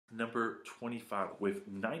number 25 with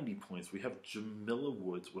 90 points, we have Jamila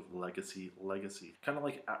Woods with Legacy Legacy. Kind of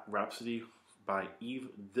like Rhapsody by Eve,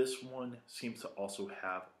 this one seems to also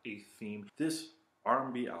have a theme. This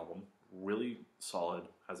R&B album, really solid,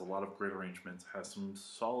 has a lot of great arrangements, has some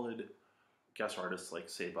solid guest artists like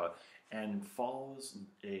Seba, and follows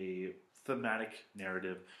a thematic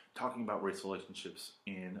narrative talking about race relationships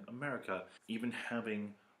in America, even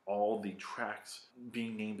having all the tracks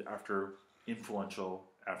being named after influential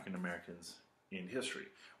African Americans in history,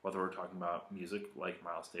 whether we're talking about music like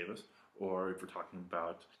Miles Davis, or if we're talking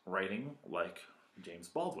about writing like James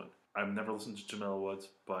Baldwin. I've never listened to Jamila Woods,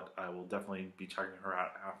 but I will definitely be checking her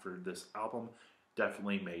out after this album.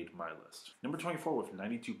 Definitely made my list. Number 24 with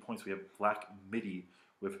 92 points, we have Black Midi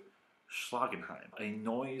with Schlagenheim, a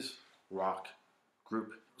noise rock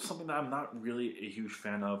group. Something that I'm not really a huge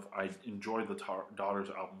fan of. I enjoyed the Daughters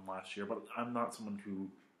album last year, but I'm not someone who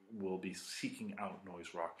will be seeking out noise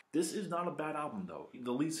rock. This is not a bad album though.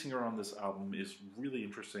 The lead singer on this album is really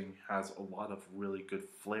interesting, has a lot of really good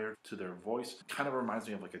flair to their voice. Kind of reminds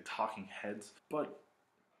me of like a Talking Heads, but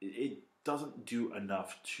it doesn't do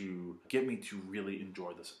enough to get me to really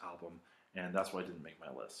enjoy this album, and that's why I didn't make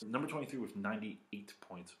my list. Number 23 with 98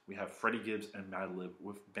 points, we have Freddie Gibbs and Madlib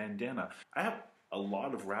with Bandana. I have a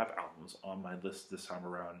lot of rap albums on my list this time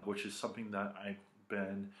around, which is something that I've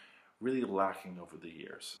been really lacking over the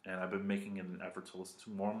years, and I've been making an effort to listen to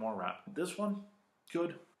more and more rap. This one,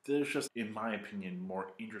 good. There's just, in my opinion, more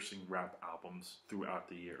interesting rap albums throughout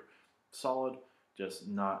the year. Solid, just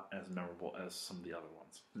not as memorable as some of the other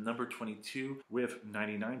ones. Number 22 with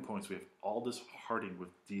 99 points, we have Aldous Harding with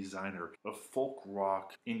Designer, a folk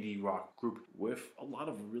rock, indie rock group with a lot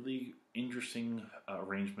of really interesting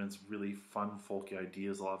arrangements, really fun folky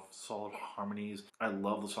ideas, a lot of solid harmonies. I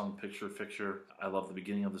love the song Picture Picture. I love the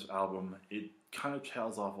beginning of this album. It kind of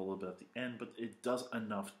tails off a little bit at the end, but it does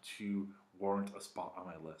enough to warrant a spot on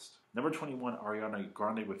my list. Number 21, Ariana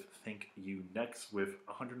Grande with Thank You Next with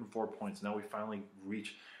 104 points. Now we finally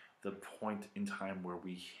reach the point in time where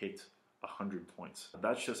we hit 100 points.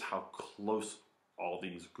 That's just how close all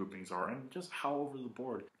these groupings are, and just how over the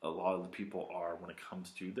board a lot of the people are when it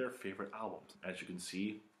comes to their favorite albums. As you can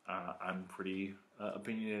see, I'm pretty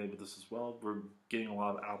opinionated with this as well. We're getting a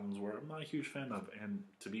lot of albums where I'm not a huge fan of, and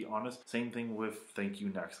to be honest, same thing with Thank You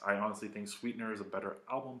Next. I honestly think Sweetener is a better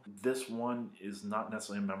album. This one is not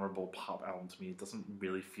necessarily a memorable pop album to me. It doesn't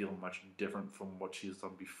really feel much different from what she's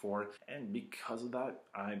done before, and because of that,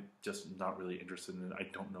 I'm just not really interested in it. I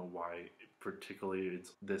don't know why particularly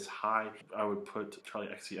it's this high. I would put Charlie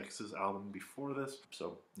XCX's album before this,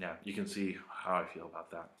 so yeah, you can see how I feel about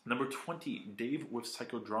that. Number 20, Dave with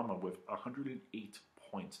Psychodrama with 108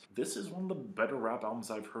 points. This is one of the better rap albums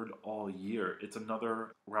I've heard all year. It's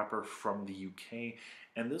another rapper from the UK,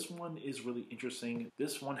 and this one is really interesting.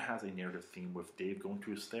 This one has a narrative theme with Dave going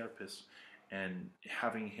to his therapist and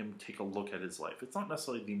having him take a look at his life. It's not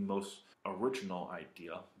necessarily the most original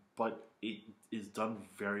idea, but it is done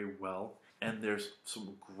very well, and there's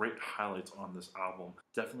some great highlights on this album.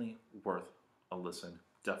 Definitely worth a listen.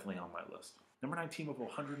 Definitely on my list. Number 19 with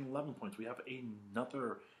 111 points, we have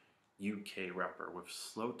another UK rapper with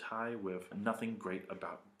Slow Tie with Nothing Great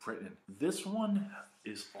About Britain. This one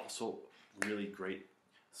is also really great.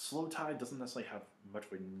 Slow Tie doesn't necessarily have much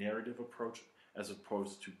of a narrative approach as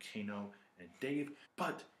opposed to Kano and Dave,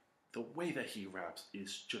 but the way that he raps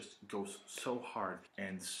goes so hard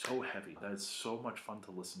and so heavy that it's so much fun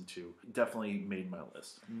to listen to. Definitely made my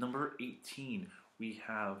list. Number 18, we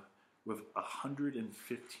have with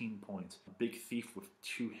 115 points, Big Thief with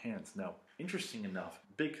Two Hands. Now, interesting enough,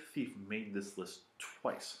 Big Thief made this list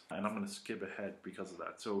twice, and I'm going to skip ahead because of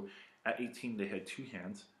that. So at 18, they had Two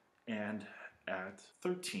Hands, and at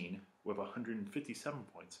 13, with 157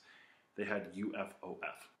 points, they had UFOF.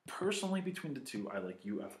 Personally, between the two, I like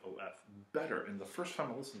UFOF better, and the first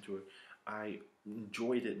time I listened to it, I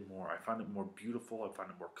enjoyed it more. I found it more beautiful, I found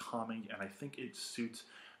it more calming, and I think it suits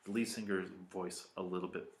the lead singer's voice a little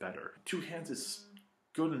bit better. Two Hands is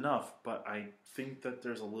good enough, but I think that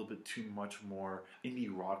there's a little bit too much more indie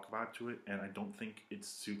rock vibe to it, and I don't think it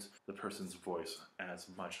suits the person's voice as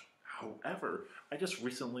much. However, I just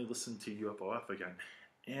recently listened to UFOF again,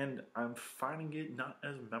 and I'm finding it not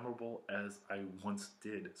as memorable as I once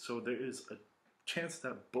did. So there is a chance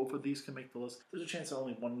that both of these can make the list. There's a chance that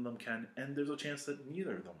only one of them can, and there's a chance that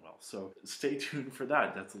neither of them will. So stay tuned for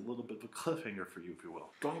that. That's a little bit of a cliffhanger for you, if you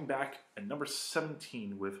will. Going back at number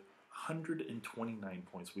 17 with 129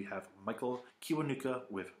 points, we have Michael Kiwanuka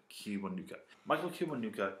with Kiwanuka. Michael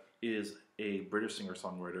Kiwanuka is a British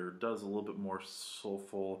singer-songwriter, does a little bit more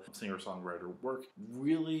soulful singer-songwriter work.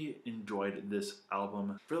 Really enjoyed this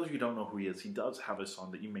album. For those of you who don't know who he is, he does have a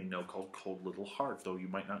song that you may know called Cold Little Heart, though you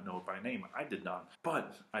might not know it by name. I did not.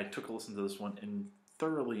 But I took a listen to this one and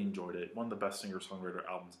thoroughly enjoyed it. One of the best singer-songwriter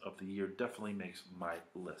albums of the year. Definitely makes my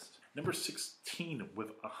list. Number 16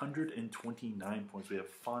 with 129 points, we have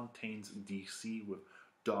Fontaine's DC with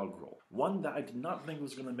Dog Roll. One that I did not think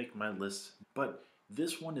was going to make my list, but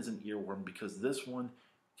this one is an earworm because this one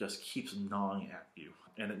just keeps gnawing at you.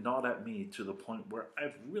 And it gnawed at me to the point where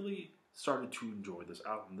I've really started to enjoy this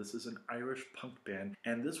album. This is an Irish punk band,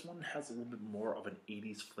 and this one has a little bit more of an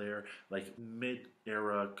 80s flair, like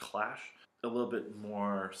mid-era Clash. A little bit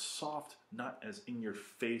more soft, not as in your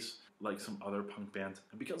face like some other punk bands.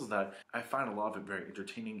 And because of that, I find a lot of it very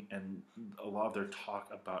entertaining, and a lot of their talk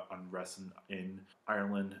about unrest in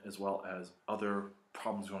Ireland as well as other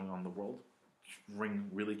problems going on in the world ring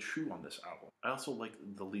really true on this album. I also like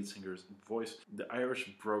the lead singer's voice. The Irish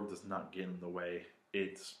brogue does not get in the way.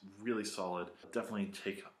 It's really solid. Definitely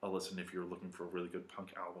take a listen if you're looking for a really good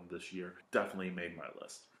punk album this year. Definitely made my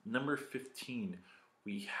list. Number 15,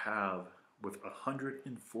 we have, with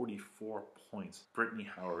 144 points, Brittany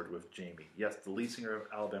Howard with Jamie. Yes, the lead singer of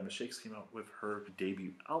Alabama Shakes came out with her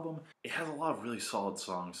debut album. It has a lot of really solid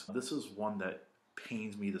songs. This is one that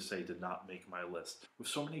pains me to say did not make my list. With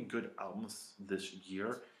so many good albums this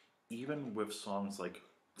year, even with songs like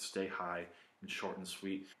Stay High and Short and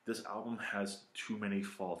Sweet, this album has too many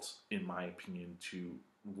faults, in my opinion, to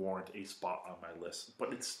warrant a spot on my list.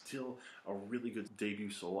 But it's still a really good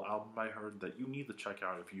debut solo album by her that you need to check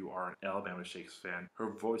out if you are an Alabama Shakes fan.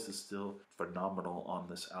 Her voice is still phenomenal on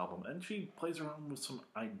this album, and she plays around with some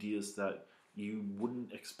ideas that you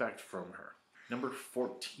wouldn't expect from her. Number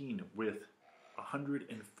 14 with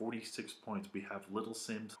 146 points, we have Little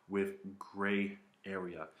Sims with Gray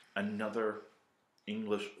Area. Another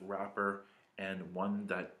English rapper, and one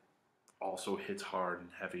that also hits hard and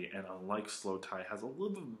heavy, and unlike Slow Tie, has a little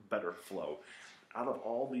bit better flow. Out of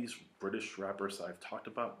all these British rappers I've talked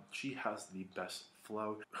about, she has the best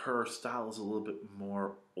flow. Her style is a little bit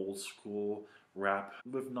more old school rap,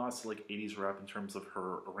 with nods to like 80s rap in terms of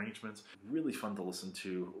her arrangements. Really fun to listen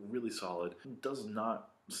to, really solid. Does not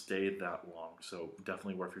stay that long, so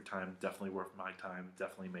definitely worth your time, definitely worth my time,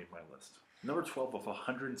 definitely made my list. Number 12 of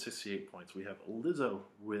 168 points, we have Lizzo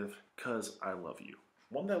with 'Cause I Love You.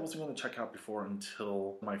 One that I wasn't going to check out before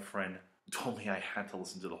until my friend told me I had to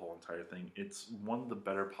listen to the whole entire thing. It's one of the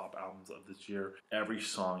better pop albums of this year. Every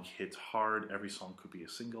song hits hard, every song could be a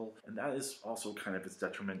single, and that is also kind of its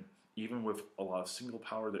detriment. Even with a lot of single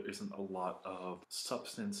power, there isn't a lot of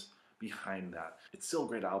substance behind that. It's still a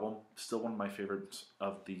great album, still one of my favorites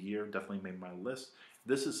of the year, definitely made my list.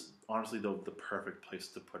 This is honestly though the perfect place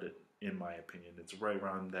to put it, in my opinion. It's right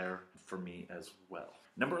around there for me as well.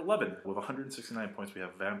 Number 11, with 169 points, we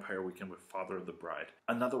have Vampire Weekend with Father of the Bride.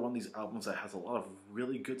 Another one of these albums that has a lot of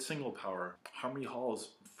really good single power. Harmony Hall is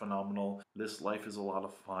phenomenal. This Life is a lot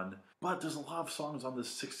of fun. But there's a lot of songs on this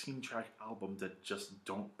 16-track album that just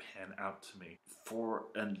don't pan out to me. For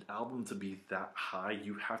an album to be that high,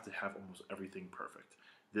 you have to have almost everything perfect.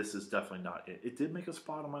 This is definitely not it. It did make a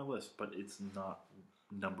spot on my list, but it's not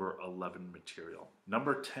number 11 material.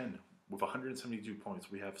 Number 10, with 172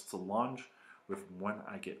 points, we have Solange with When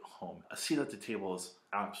I Get Home. A Seat at the Table is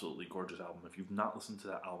absolutely gorgeous album. If you've not listened to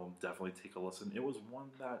that album, definitely take a listen. It was one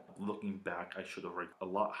that, looking back, I should have ranked a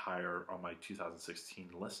lot higher on my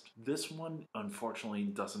 2016 list. This one, unfortunately,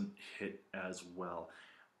 doesn't hit as well.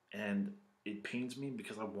 And it pains me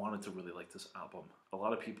because I wanted to really like this album. A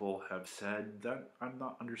lot of people have said that I'm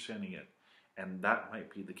not understanding it, and that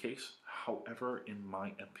might be the case. However, in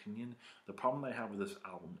my opinion, the problem I have with this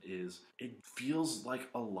album is it feels like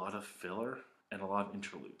a lot of filler and a lot of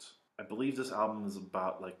interludes. I believe this album is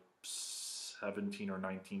about like 17 or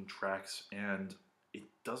 19 tracks, and it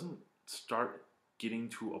doesn't start getting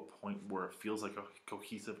to a point where it feels like a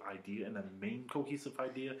cohesive idea and a main cohesive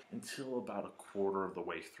idea until about a quarter of the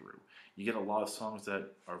way through. You get a lot of songs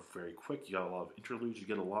that are very quick, you got a lot of interludes, you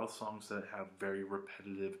get a lot of songs that have very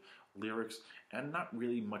repetitive lyrics and not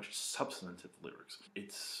really much substantive lyrics.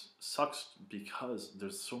 It sucks because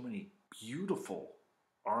there's so many beautiful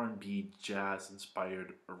R&B jazz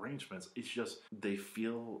inspired arrangements. It's just they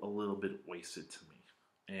feel a little bit wasted to me,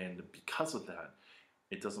 and because of that,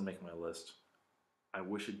 it doesn't make my list. I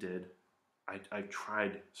wish it did. I've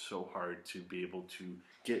tried so hard to be able to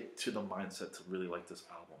get to the mindset to really like this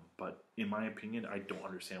album, but in my opinion, I don't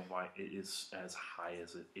understand why it is as high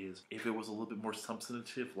as it is. If it was a little bit more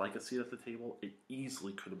substantive, like a seat at the table, it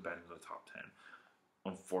easily could have been in the top 10.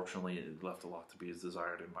 Unfortunately, it left a lot to be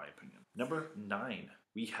desired, in my opinion. Number 9,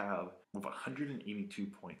 we have, with 182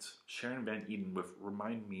 points, Sharon Van Eeden with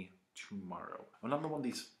Remind Me Tomorrow. Another one of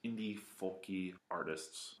these indie folky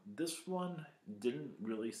artists. This one didn't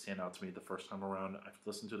really stand out to me the first time around. I've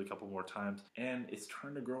listened to it a couple more times and it's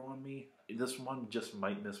trying to grow on me. This one just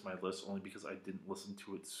might miss my list only because I didn't listen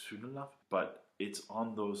to it soon enough, but it's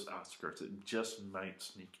on those outskirts. It just might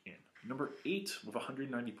sneak in. Number 8, with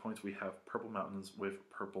 190 points, we have Purple Mountains with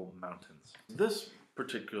Purple Mountains. This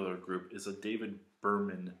particular group is a David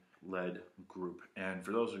Berman led group, and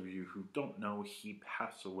for those of you who don't know, he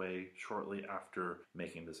passed away shortly after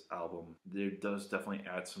making this album. There does definitely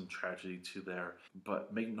add some tragedy to there,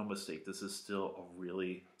 but make no mistake, this is still a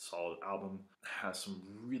really solid album. It has some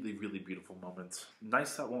really beautiful moments.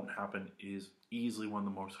 Nice That Won't Happen is easily one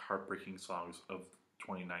of the most heartbreaking songs of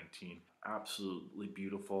 2019. Absolutely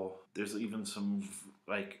beautiful. There's even some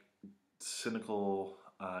like cynical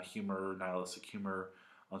humor, nihilistic humor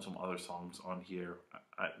on some other songs on here.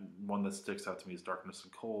 One that sticks out to me is Darkness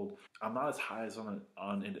and Cold. I'm not as high as on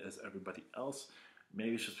it as everybody else.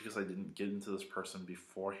 Maybe it's just because I didn't get into this person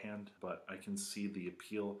beforehand, but I can see the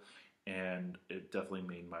appeal and it definitely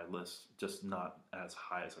made my list, just not as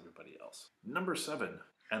high as everybody else. Number 7,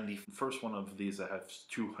 and the first one of these that has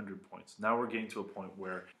 200 points. Now we're getting to a point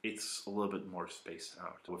where it's a little bit more spaced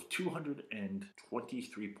out. With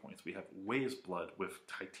 223 points, we have Way's Blood with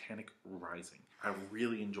Titanic Rising. I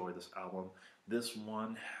really enjoy this album. This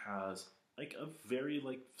one has like a very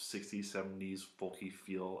like 60s, 70s folky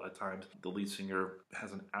feel at times. The lead singer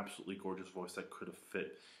has an absolutely gorgeous voice that could have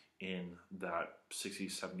fit in that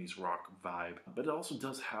 60s, 70s rock vibe. But it also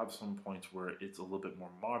does have some points where it's a little bit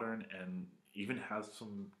more modern and even has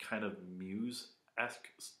some kind of Muse-esque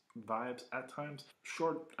vibes at times.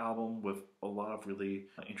 Short album with a lot of really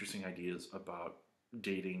interesting ideas about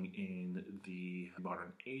dating in the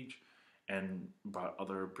modern age and about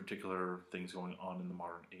other particular things going on in the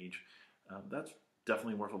modern age. That's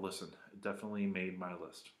definitely worth a listen. It definitely made my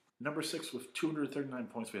list. Number 6, with 239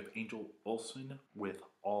 points, we have Angel Olsen with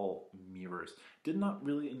All Mirrors. Did not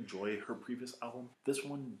really enjoy her previous album. This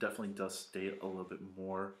one definitely does stay a little bit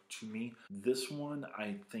more to me. This one,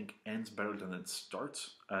 I think, ends better than it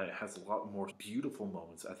starts. It has a lot more beautiful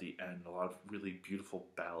moments at the end, a lot of really beautiful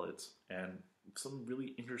ballads, and some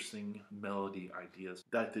really interesting melody ideas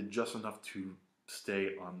that did just enough to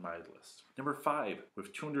stay on my list. Number 5,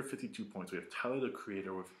 with 252 points, we have Tyler, the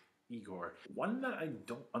Creator with Igor. One that I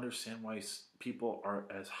don't understand why people are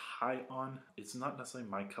as high on. It's not necessarily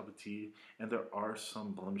my cup of tea, and there are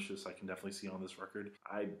some blemishes I can definitely see on this record.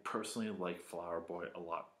 I personally like Flower Boy a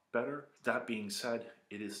lot better. That being said,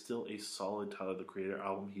 it is still a solid Tyler, the Creator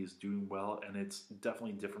album. He is doing well, and it's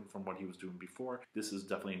definitely different from what he was doing before. This is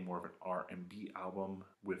definitely more of an R&B album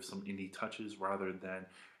with some indie touches rather than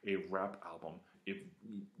a rap album. If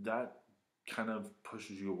that kind of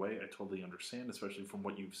pushes you away, I totally understand, especially from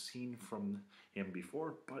what you've seen from him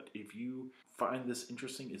before, but if you find this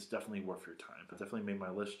interesting, it's definitely worth your time. It definitely made my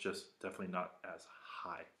list, just definitely not as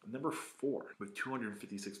high. Number 4, with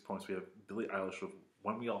 256 points, we have Billie Eilish with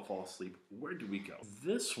When We All Fall Asleep, Where Do We Go?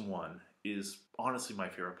 This one is honestly my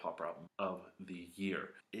favorite pop album of the year.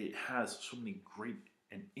 It has so many great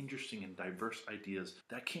and interesting and diverse ideas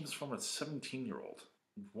that came from a 17-year-old.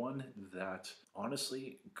 One that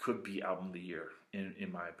honestly could be album of the year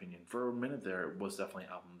in my opinion. For a minute there, it was definitely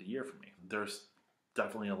album of the year for me. There's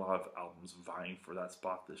definitely a lot of albums vying for that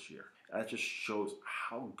spot this year. That just shows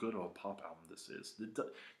how good of a pop album this is.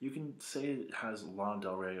 You can say it has Lana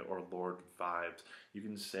Del Rey or Lorde vibes. You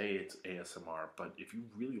can say it's ASMR, but if you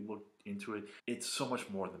really look into it, it's so much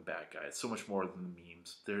more than Bad Guy. It's so much more than the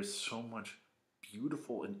memes. There's so much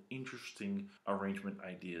beautiful and interesting arrangement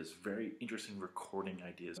ideas, very interesting recording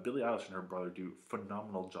ideas. Billie Eilish and her brother do a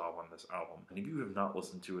phenomenal job on this album, and if you have not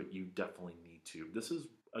listened to it, you definitely need to. This is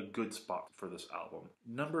a good spot for this album.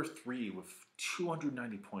 Number 3, with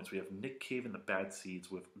 290 points, we have Nick Cave and the Bad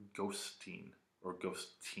Seeds with Ghosteen, or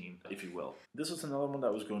Ghosteen, if you will. This is another one that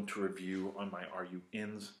I was going to review on my Are You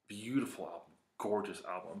Ins. Beautiful album, gorgeous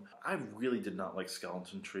album. I really did not like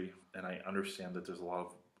Skeleton Tree, and I understand that there's a lot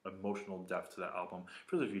of emotional depth to that album.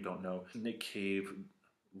 For those of you who don't know, Nick Cave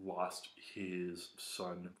lost his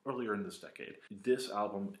son earlier in this decade. This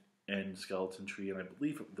album and Skeleton Tree, and I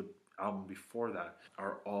believe the album before that,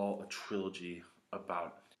 are all a trilogy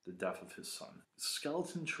about the death of his son.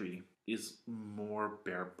 Skeleton Tree is more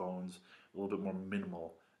bare bones, a little bit more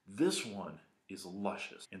minimal This one is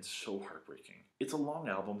luscious and so heartbreaking. It's a long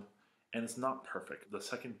album and it's not perfect. The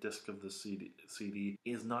second disc of the CD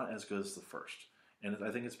is not as good as the first. And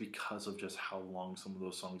I think it's because of just how long some of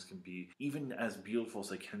those songs can be. Even as beautiful as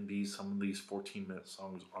they can be, some of these 14-minute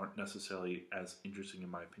songs aren't necessarily as interesting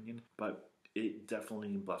in my opinion. But it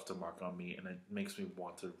definitely left a mark on me, and it makes me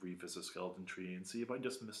want to revisit Skeleton Tree and see if I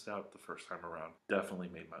just missed out the first time around. Definitely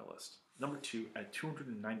made my list. Number 2, at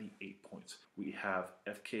 298 points, we have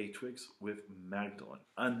FKA Twigs with Magdalene.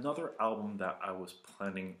 Another album that I was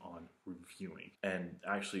planning on reviewing, and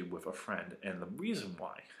actually with a friend. And the reason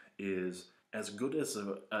why is, as good as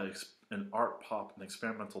an art pop, an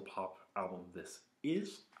experimental pop album this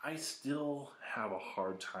is, I still have a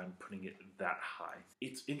hard time putting it that high.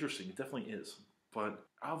 It's interesting, it definitely is. But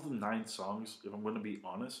out of the 9 songs, if I'm going to be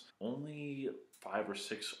honest, only 5 or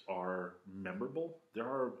 6 are memorable. There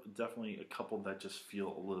are definitely a couple that just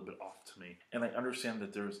feel a little bit off to me. And I understand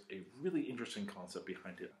that there's a really interesting concept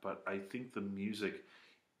behind it, but I think the music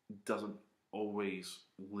doesn't always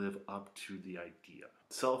live up to the idea.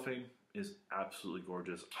 Cellophane is absolutely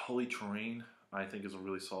gorgeous. Holy Terrain, I think, is a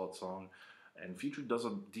really solid song, and Future does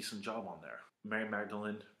a decent job on there. Mary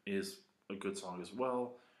Magdalene is a good song as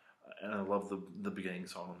well, and I love the beginning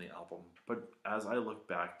song on the album. But as I look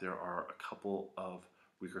back, there are a couple of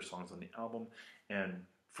weaker songs on the album, and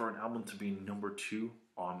for an album to be number 2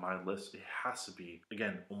 on my list, it has to be,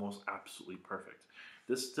 again, almost absolutely perfect.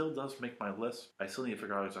 This still does make my list. I still need to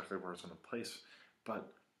figure out exactly where it's going to place,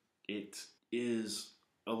 but it is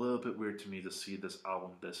a little bit weird to me to see this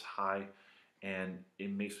album this high, and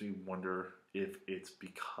it makes me wonder if it's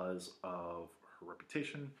because of her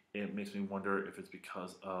reputation. It makes me wonder if it's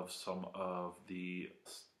because of some of the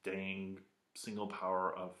staying single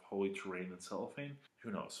power of Holy Terrain and Cellophane.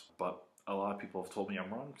 Who knows? But a lot of people have told me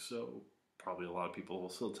I'm wrong, so probably a lot of people will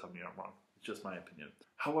still tell me I'm wrong. It's just my opinion.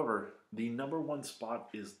 However, the number 1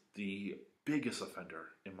 spot is the biggest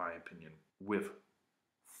offender, in my opinion, with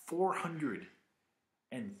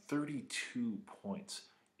 432 points,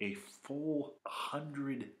 a full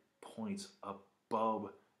 100 points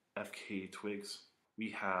above FKA Twigs. We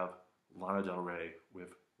have Lana Del Rey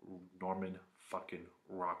with Norman fucking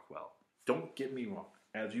Rockwell. Don't get me wrong,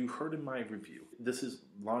 as you heard in my review, this is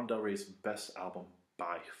Lana Del Rey's best album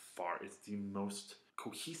by far. It's the most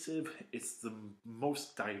cohesive, it's the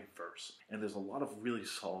most diverse, and there's a lot of really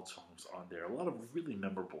solid songs on there, a lot of really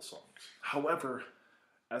memorable songs. However,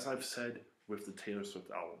 as I've said with the Taylor Swift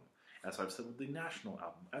album, as I've said with the National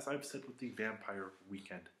album, as I've said with the Vampire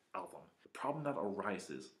Weekend album, the problem that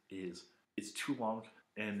arises is it's too long,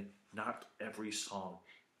 and not every song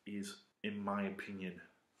is, in my opinion,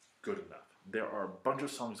 good enough. There are a bunch of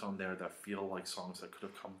songs on there that feel like songs that could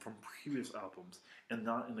have come from previous albums, and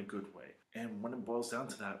not in a good way. And when it boils down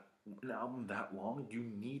to that, an album that long, you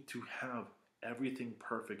need to have everything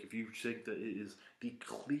perfect if you think that it is the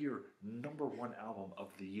clear number 1 album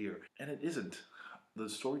of the year. And it isn't. The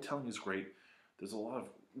storytelling is great. There's a lot of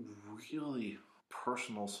really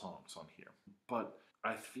personal songs on here. But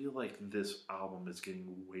I feel like this album is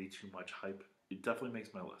getting way too much hype. It definitely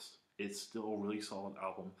makes my list. It's still a really solid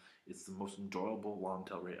album. It's the most enjoyable Lana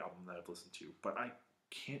Del Rey album that I've listened to. But I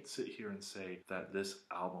can't sit here and say that this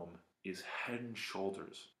album is head and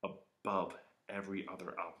shoulders above every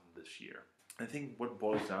other album this year. I think what it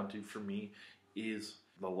boils down to for me is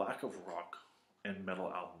the lack of rock and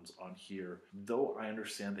metal albums on here. Though I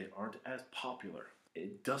understand they aren't as popular,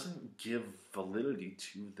 it doesn't give validity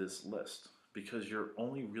to this list because you're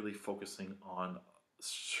only really focusing on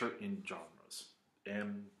certain genres.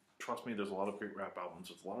 And trust me, there's a lot of great rap albums,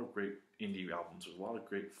 there's a lot of great indie albums, there's a lot of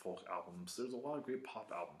great folk albums, there's a lot of great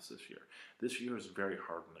pop albums this year. This year is very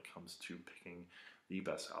hard when it comes to picking the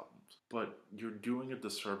best albums. But you're doing a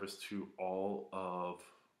disservice to all of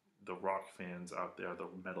the rock fans out there, the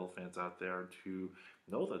metal fans out there, to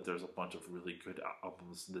know that there's a bunch of really good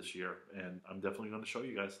albums this year, and I'm definitely going to show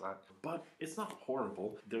you guys that. But it's not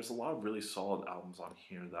horrible. There's a lot of really solid albums on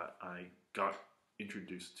here that I got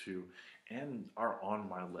introduced to and are on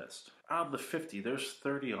my list. Out of the 50, there's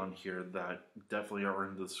 30 on here that definitely are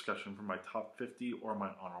in the discussion for my top 50 or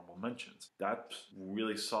my honorable mentions. That's a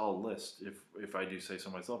really solid list, if I do say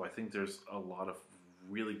so myself. I think there's a lot of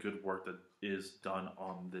really good work that is done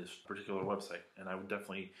on this particular website, and I would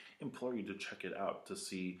definitely implore you to check it out to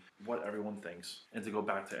see what everyone thinks and to go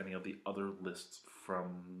back to any of the other lists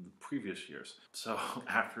from previous years. So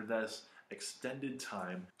after this extended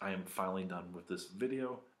time, I am finally done with this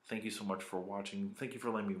video. Thank you so much for watching. Thank you for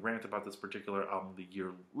letting me rant about this particular album of the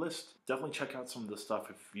year list. Definitely check out some of the stuff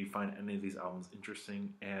if you find any of these albums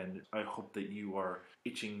interesting, and I hope that you are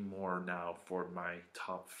itching more now for my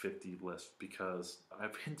top 50 list, because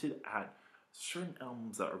I've hinted at certain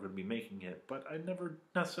albums that are going to be making it, but I never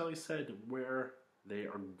necessarily said where they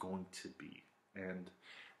are going to be. And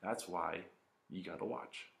that's why you gotta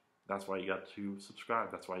watch. That's why you got to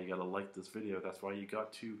subscribe. That's why you got to like this video. That's why you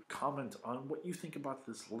got to comment on what you think about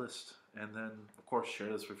this list. And then, of course, share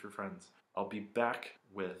this with your friends. I'll be back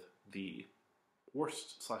with the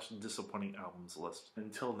worst / disappointing albums list.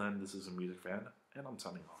 Until then, this is a music fan, and I'm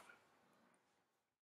signing off.